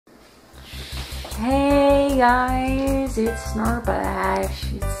Hey guys, it's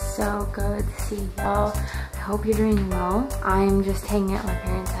Snerpadash. It's so good to see y'all. I hope you're doing well. I'm just hanging at my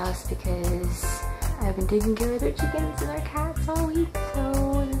parents' house because I've been taking care of their chickens and their cats all week,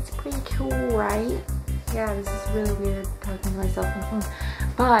 so it's pretty cool, right? Yeah, this is really weird talking to myself on the phone,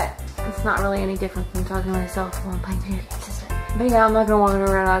 but it's not really any different from talking to myself while I'm playing video games. But yeah, I'm not gonna walk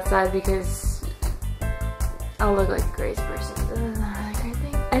around outside because I'll look like a crazy person. This is not really a great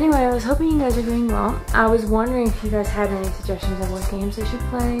thing. Anyway, I was hoping you guys are doing well. I was wondering if you guys had any suggestions of what games I should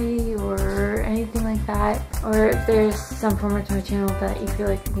play or anything like that, or if there's some format to my channel that you feel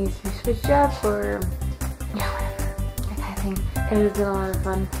like needs to be switched up, or yeah, whatever. That kind of thing. It has been a lot of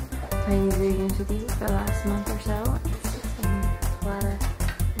fun playing these video games with you for the last month or so. It's just been a lot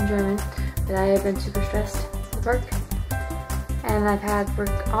of enjoyment, but I have been super stressed with work. And I've had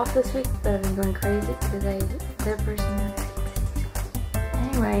work off this week, but I've been going crazy because I the person.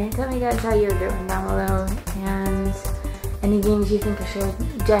 Anyway, tell me guys how you're doing down below, and any games you think I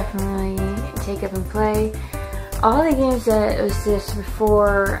should definitely take up and play. All the games that was suggested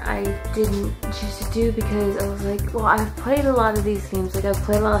before I didn't choose to do because I was like, well, I've played a lot of these games. Like I've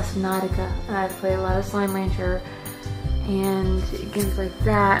played a lot of Danke, and I've played a lot of Slime Rancher and games like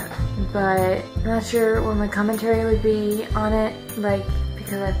that, but I'm not sure what my commentary would be on it, like,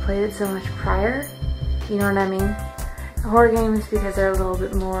 because I've played it so much prior, you know what I mean? Horror games, because they're a little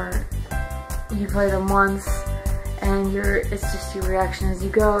bit more, you play them once and it's just your reaction as you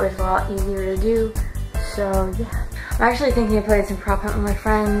go. It's a lot easier to do, so yeah. I'm actually thinking of playing some prop hunt with my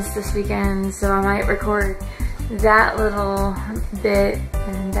friends this weekend, so I might record that little bit,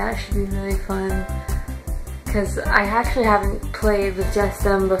 and that should be really fun. Because I actually haven't played with just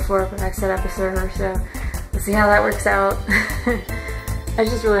them before, but I set up a server, so we'll see how that works out. It's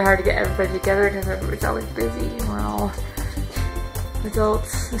just really hard to get everybody together because everybody's always busy and we're all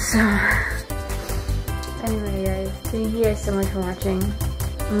adults. So anyway guys, thank you guys so much for watching.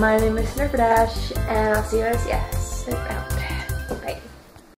 My name is Snerpadash, and I'll see you guys, yes, out.